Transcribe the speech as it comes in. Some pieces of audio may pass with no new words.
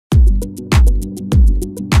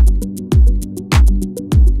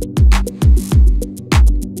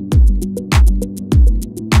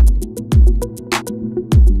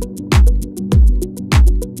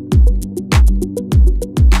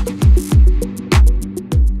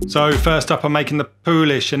So first up, I'm making the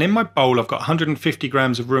Poolish, and in my bowl I've got 150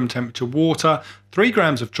 grams of room temperature water, 3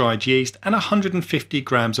 grams of dried yeast and 150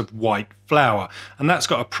 grams of white flour, and that's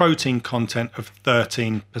got a protein content of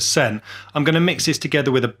 13%. I'm going to mix this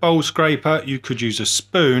together with a bowl scraper. You could use a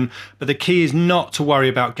spoon, but the key is not to worry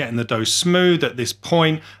about getting the dough smooth at this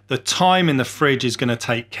point. The time in the fridge is going to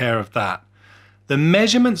take care of that. The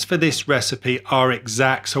measurements for this recipe are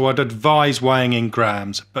exact, so I'd advise weighing in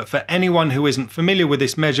grams, but for anyone who isn't familiar with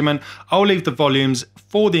this measurement, I'll leave the volumes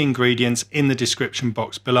for the ingredients in the description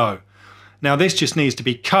box below. Now this just needs to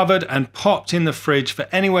be covered and popped in the fridge for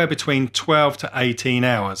anywhere between 12 to 18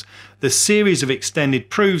 hours. The series of extended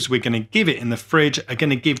proofs we're going to give it in the fridge are going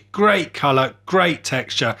to give great colour, great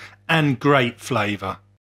texture and great flavour.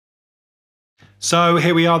 So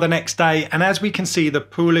here we are the next day, and as we can see, the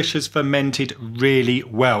Poolish has fermented really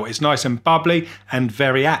well. It's nice and bubbly and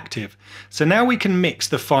very active. So now we can mix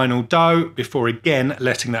the final dough before again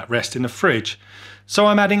letting that rest in the fridge. So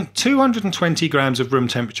I'm adding 220 grams of room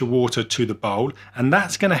temperature water to the bowl, and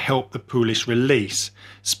that's going to help the Poolish release.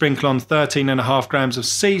 Sprinkle on 13.5 grams of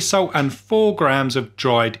sea salt and 4 grams of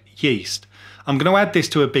dried yeast. I'm going to add this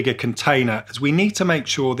to a bigger container as we need to make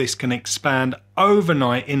sure this can expand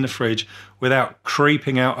overnight in the fridge without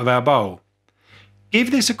creeping out of our bowl.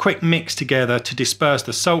 Give this a quick mix together to disperse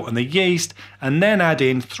the salt and the yeast, and then add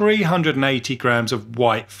in 380 grams of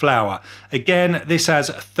white flour. Again, this has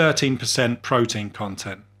 13% protein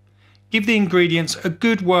content. Give the ingredients a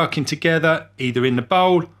good working together, either in the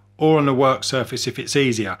bowl or on the work surface if it's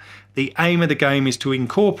easier. The aim of the game is to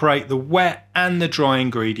incorporate the wet and the dry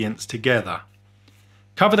ingredients together.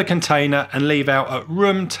 Cover the container and leave out at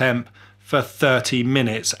room temp for 30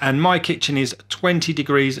 minutes, and my kitchen is 20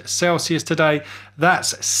 degrees Celsius today.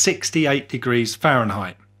 That's 68 degrees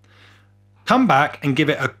Fahrenheit. Come back and give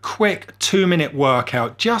it a quick 2-minute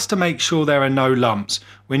workout just to make sure there are no lumps.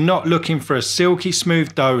 We're not looking for a silky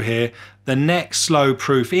smooth dough here. The next slow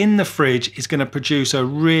proof in the fridge is going to produce a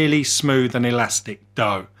really smooth and elastic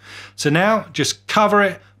dough. So now just cover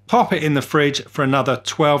it, pop it in the fridge for another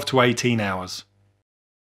 12 to 18 hours.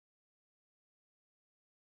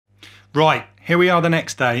 Right, here we are the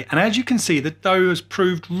next day, and as you can see, the dough has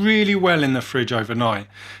proved really well in the fridge overnight.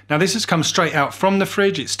 Now this has come straight out from the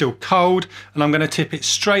fridge, it's still cold, and I'm going to tip it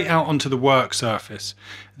straight out onto the work surface.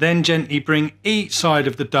 Then gently bring each side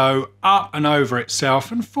of the dough up and over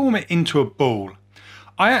itself and form it into a ball.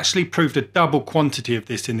 I actually proved a double quantity of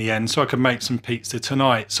this in the end so I could make some pizza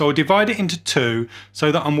tonight. So I'll divide it into 2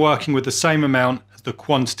 so that I'm working with the same amount as the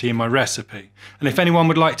quantity in my recipe. And if anyone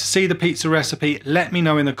would like to see the pizza recipe, let me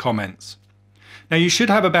know in the comments. Now you should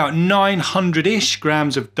have about 900-ish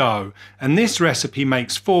grams of dough, and this recipe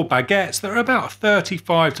makes 4 baguettes that are about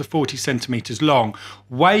 35 to 40 centimeters long.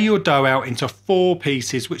 Weigh your dough out into 4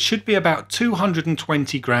 pieces, which should be about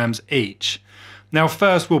 220 grams each. Now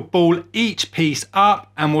first we'll ball each piece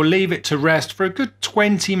up and we'll leave it to rest for a good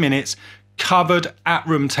 20 minutes covered at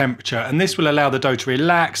room temperature, and this will allow the dough to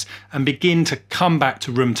relax and begin to come back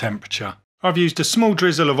to room temperature. I've used a small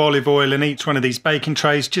drizzle of olive oil in each one of these baking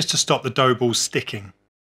trays just to stop the dough balls sticking.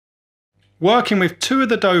 Working with 2 of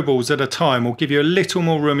the dough balls at a time will give you a little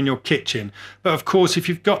more room in your kitchen, but of course if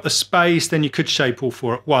you've got the space then you could shape all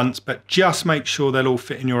 4 at once, but just make sure they'll all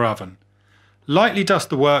fit in your oven. Lightly dust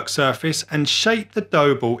the work surface and shape the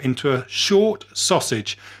dough ball into a short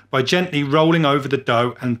sausage by gently rolling over the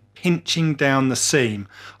dough and pinching down the seam.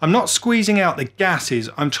 I'm not squeezing out the gases,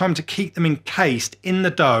 I'm trying to keep them encased in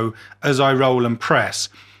the dough as I roll and press.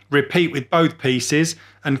 Repeat with both pieces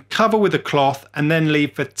and cover with a cloth and then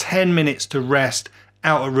leave for 10 minutes to rest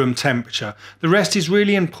out at room temperature. The rest is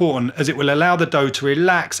really important as it will allow the dough to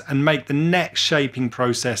relax and make the next shaping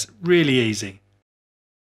process really easy.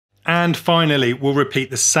 And finally, we'll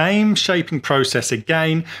repeat the same shaping process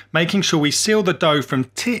again, making sure we seal the dough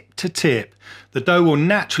from tip to tip. The dough will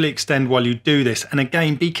naturally extend while you do this, and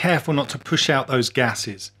again, be careful not to push out those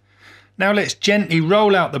gases. Now let's gently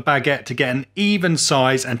roll out the baguette to get an even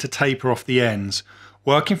size and to taper off the ends.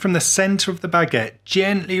 Working from the center of the baguette,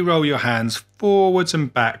 gently roll your hands forwards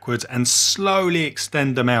and backwards and slowly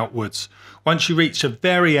extend them outwards. Once you reach the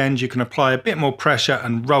very end, you can apply a bit more pressure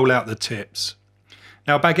and roll out the tips.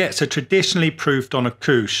 Now baguettes are traditionally proofed on a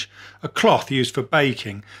couche, a cloth used for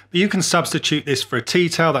baking, but you can substitute this for a tea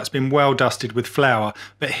towel that's been well dusted with flour,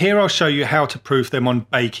 but here I'll show you how to proof them on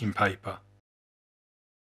baking paper.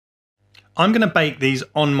 I'm going to bake these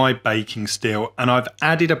on my baking steel, and I've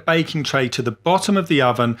added a baking tray to the bottom of the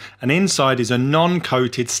oven, and inside is a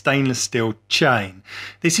non-coated stainless steel chain.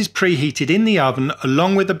 This is preheated in the oven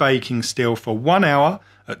along with the baking steel for 1 hour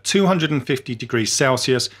at 250 degrees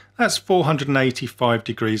Celsius, that's 485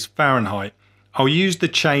 degrees Fahrenheit. I'll use the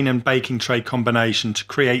chain and baking tray combination to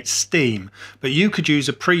create steam, but you could use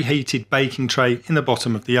a preheated baking tray in the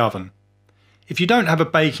bottom of the oven. If you don't have a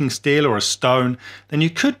baking steel or a stone, then you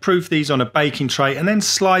could proof these on a baking tray and then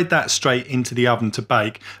slide that straight into the oven to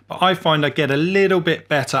bake, but I find I get a little bit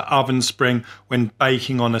better oven spring when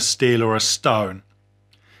baking on a steel or a stone.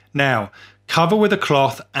 Now, cover with a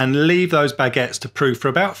cloth and leave those baguettes to proof for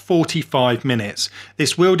about 45 minutes.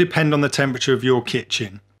 This will depend on the temperature of your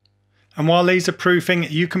kitchen. And while these are proofing,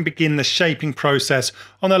 you can begin the shaping process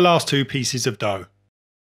on the last 2 pieces of dough.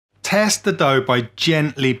 Test the dough by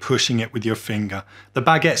gently pushing it with your finger. The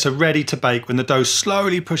baguettes are ready to bake when the dough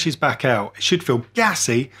slowly pushes back out. It should feel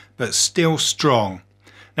gassy, but still strong.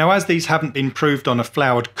 Now, as these haven't been proofed on a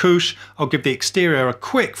floured couche, I'll give the exterior a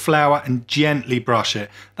quick flour and gently brush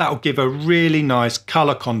it. That'll give a really nice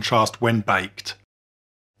colour contrast when baked.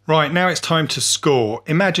 Right, now it's time to score.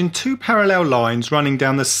 Imagine 2 parallel lines running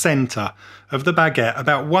down the centre of the baguette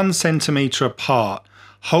about 1 centimetre apart.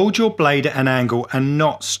 Hold your blade at an angle and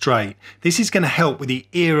not straight. This is going to help with the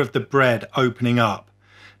ear of the bread opening up.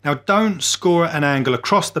 Now don't score at an angle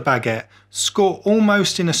across the baguette, score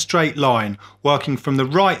almost in a straight line, working from the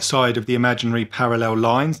right side of the imaginary parallel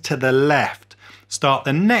lines to the left. Start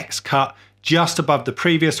the next cut just above the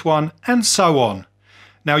previous one, and so on.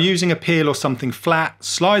 Now, using a peel or something flat,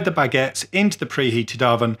 slide the baguettes into the preheated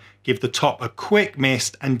oven, give the top a quick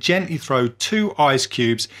mist and gently throw 2 ice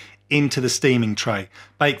cubes into the steaming tray.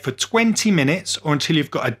 Bake for 20 minutes or until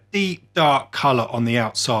you've got a deep dark colour on the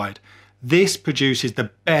outside. This produces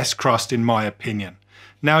the best crust in my opinion.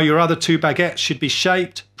 Now your other 2 baguettes should be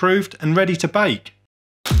shaped, proofed and ready to bake.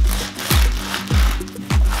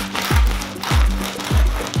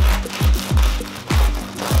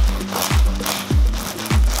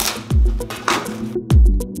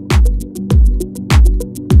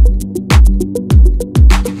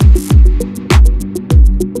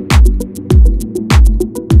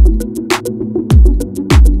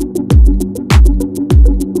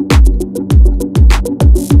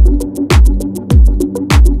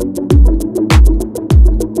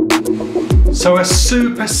 So a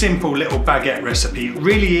super simple little baguette recipe,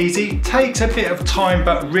 really easy, takes a bit of time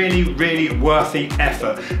but really worth the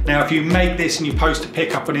effort. Now if you make this and you post a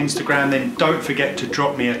pic up on Instagram, then don't forget to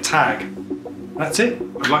drop me a tag. That's it.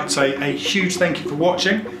 I'd like to say a huge thank you for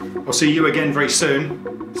watching. I'll see you again very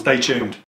soon. Stay tuned.